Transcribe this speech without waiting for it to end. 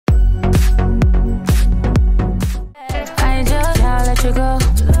sugar.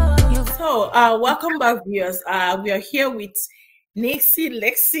 So, welcome back, viewers. We are here with Neecee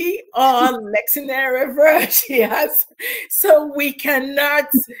Lexy or Lexinary she has. So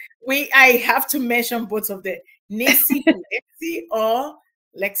I have to mention both of them. Neecee Lexy or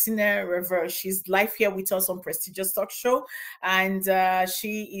Lexinary Reverse. She's live here with us on prestigious talk show, and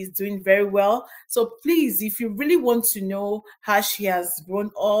she is doing very well. So please, if you really want to know how she has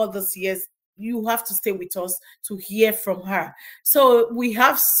grown all these years, you have to stay with us to hear from her. So we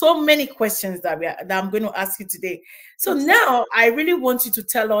have so many questions that I'm going to ask you today. So now I really want you to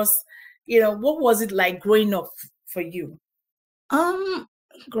tell us, what was it like growing up for you?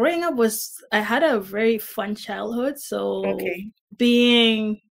 Growing up I had a very fun childhood. So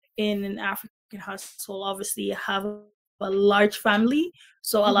being in an African household, obviously I have a large family.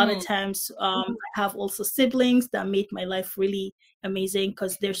 So a lot of times I have also siblings that made my life really amazing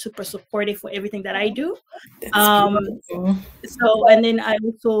because they're super supportive for everything that I do. So, and then I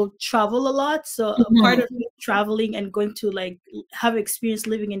also travel a lot. So a part of me traveling and going to have experience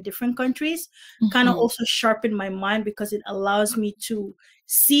living in different countries kind of also sharpened my mind because it allows me to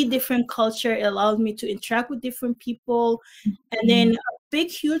see different culture. It allows me to interact with different people. And then a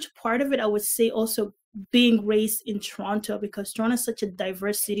big, huge part of it, I would say also being raised in Toronto, because Toronto is such a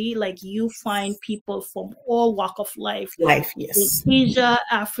diverse city. Like you find people from all walk of life, yes, Asia,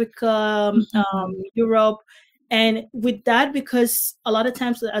 Africa, Europe. And with that, because a lot of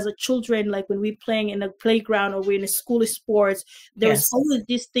times as a children, like when we're playing in a playground or we're in a school of sports, there's always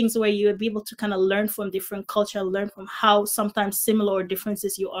these things where you'll be able to kind of learn from different culture, learn from how sometimes similar or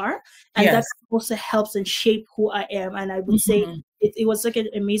differences you are. And that also helps and shape who I am. And I would say it was like an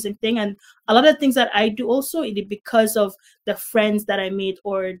amazing thing. And a lot of things that I do also, it is because of the friends that I made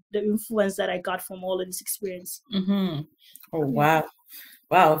or the influence that I got from all of this experience. Oh, wow.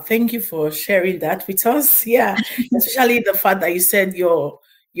 Wow, thank you for sharing that with us. Yeah, especially the fact that you said your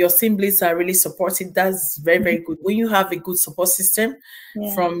siblings are really supportive. That's very, very good. When you have a good support system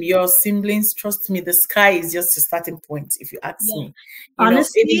from your siblings, trust me, the sky is just a starting point, if you ask me.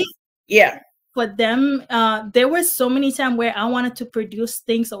 Honestly, for them, there were so many times where I wanted to produce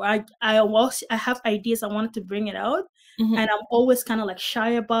things, or I have ideas, I wanted to bring it out. And I'm always kind of like shy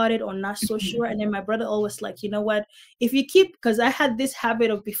about it or not so sure. And then my brother always like, you know what, if you keep, because I had this habit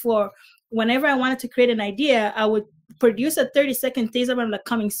of before, whenever I wanted to create an idea, I would produce a 30-second teaser. I'm like,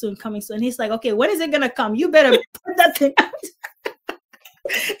 coming soon, coming soon. And he's like, okay, when is it going to come? You better put that thing out.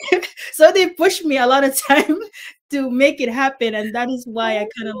 So they pushed me a lot of time to make it happen. And that is why I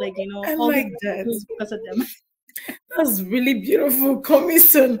kind of like, I like that because of them. That's really beautiful. Coming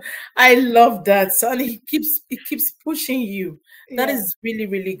soon. I love that. So, and it keeps pushing you. That is really,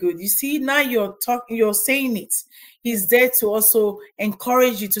 really good. You see, now you're saying it. He's there to also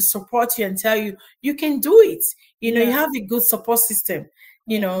encourage you, to support you and tell you, you can do it. You have a good support system,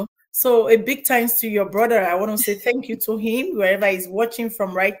 So a big thanks to your brother. I want to say thank you to him, wherever he's watching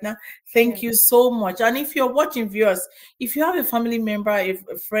from right now. Thank you so much. And if you're watching, viewers, if you have a family member, a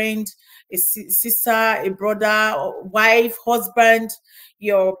friend, a sister, a brother, or wife, husband,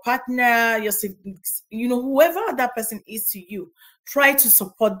 your partner, your siblings, whoever that person is to you, try to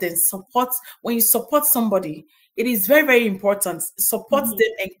support them. When you support somebody, it is very, very important. Support them,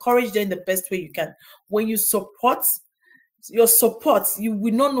 encourage them the best way you can. When you support, you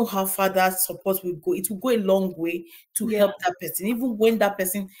will not know how far that support will go. It will go a long way to help that person. Even when the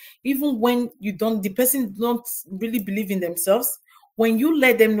person don't really believe in themselves, when you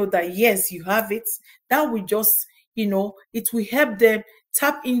let them know that yes, you have it, that will just, it will help them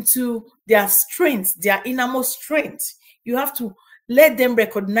tap into their strength, their innermost strength. You have to let them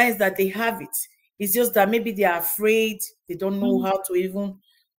recognize that they have it. It's just that maybe they are afraid, they don't know how to even,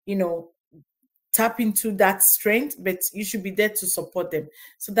 tap into that strength, but you should be there to support them.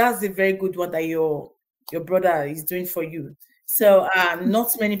 So that's a very good one that your brother is doing for you. So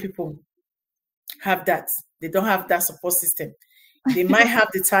not many people have that. They don't have that support system. They might have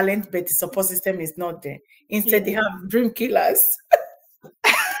the talent, but the support system is not there. Instead, they have dream killers.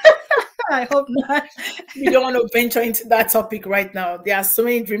 I hope not. We don't want to venture into that topic right now. There are so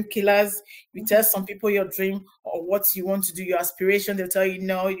many dream killers. You tell some people your dream or what you want to do, your aspiration, they'll tell you,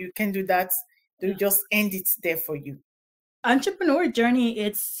 no, you can't do that. They'll just end it there for you. Entrepreneur journey,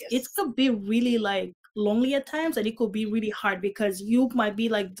 it could be really like lonely at times, and it could be really hard because you might be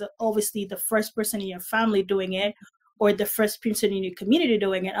like obviously the first person in your family doing it, or the first person in your community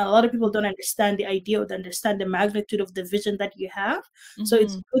doing it. And a lot of people don't understand the idea or understand the magnitude of the vision that you have. So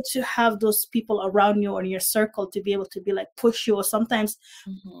it's good to have those people around you or in your circle to be able to be like push you. Or sometimes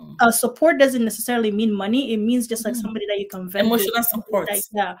support doesn't necessarily mean money. It means just like somebody that you can vent emotional with, support.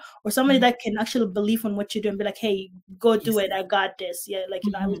 Yeah, or somebody that can actually believe in what you do and be like, hey, go do it. I got this. Yeah, like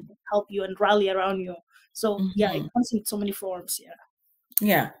I will help you and rally around you. So yeah, it comes in so many forms.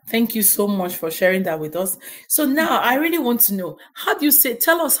 Yeah, thank you so much for sharing that with us. So now I really want to know, how do you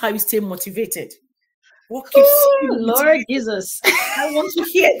tell us how you stay motivated? What keeps you motivated? Lord Jesus. I want to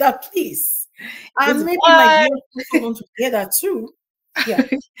hear that, please. And maybe my viewers also want to hear that too. Yeah.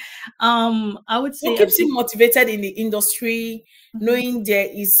 I would say what keeps you motivated in the industry, knowing there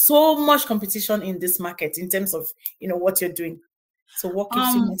is so much competition in this market in terms of, what you're doing? So what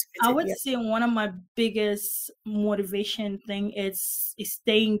keeps you motivated? I would say one of my biggest motivation thing is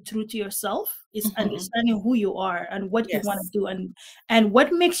staying true to yourself, is understanding who you are and what you want to do, and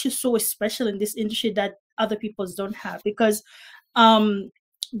what makes you so special in this industry that other people don't have. Because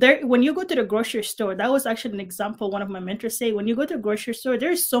when you go to the grocery store, that was actually an example one of my mentors say, when you go to a grocery store,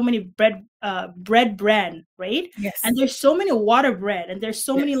 there's so many bread brand, right? Yes. And there's so many water bread, and there's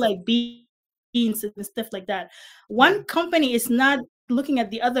so many like beans and stuff like that. One company is not looking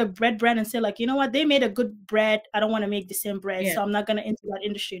at the other bread brand and say like, you know what, they made a good bread, I don't want to make the same bread, so I'm not going to enter that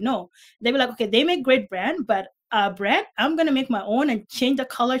industry. No, they be like, okay, they make great brand, but bread, I'm going to make my own and change the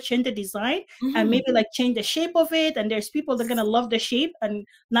color, change the design, and maybe like change the shape of it. And there's people that are going to love the shape and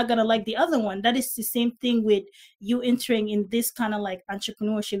not going to like the other one. That is the same thing with you entering in this kind of like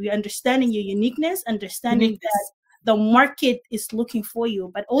entrepreneurship. You're understanding your uniqueness, understanding that the market is looking for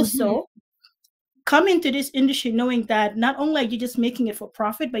you, but also come into this industry knowing that not only are you just making it for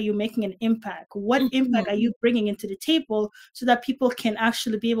profit, but you're making an impact. What impact are you bringing into the table so that people can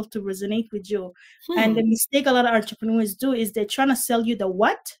actually be able to resonate with you? And the mistake a lot of entrepreneurs do is they're trying to sell you the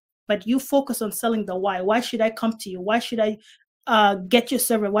what, but you focus on selling the why. Why should I come to you? Why should I get your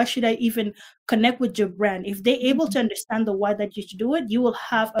server? Why should I even connect with your brand? If they're able to understand the why that you should do it, you will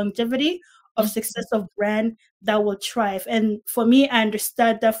have longevity of success of brand that will thrive. And for me, I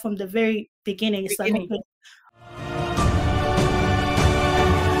understood that from the very beginning. It's like, okay,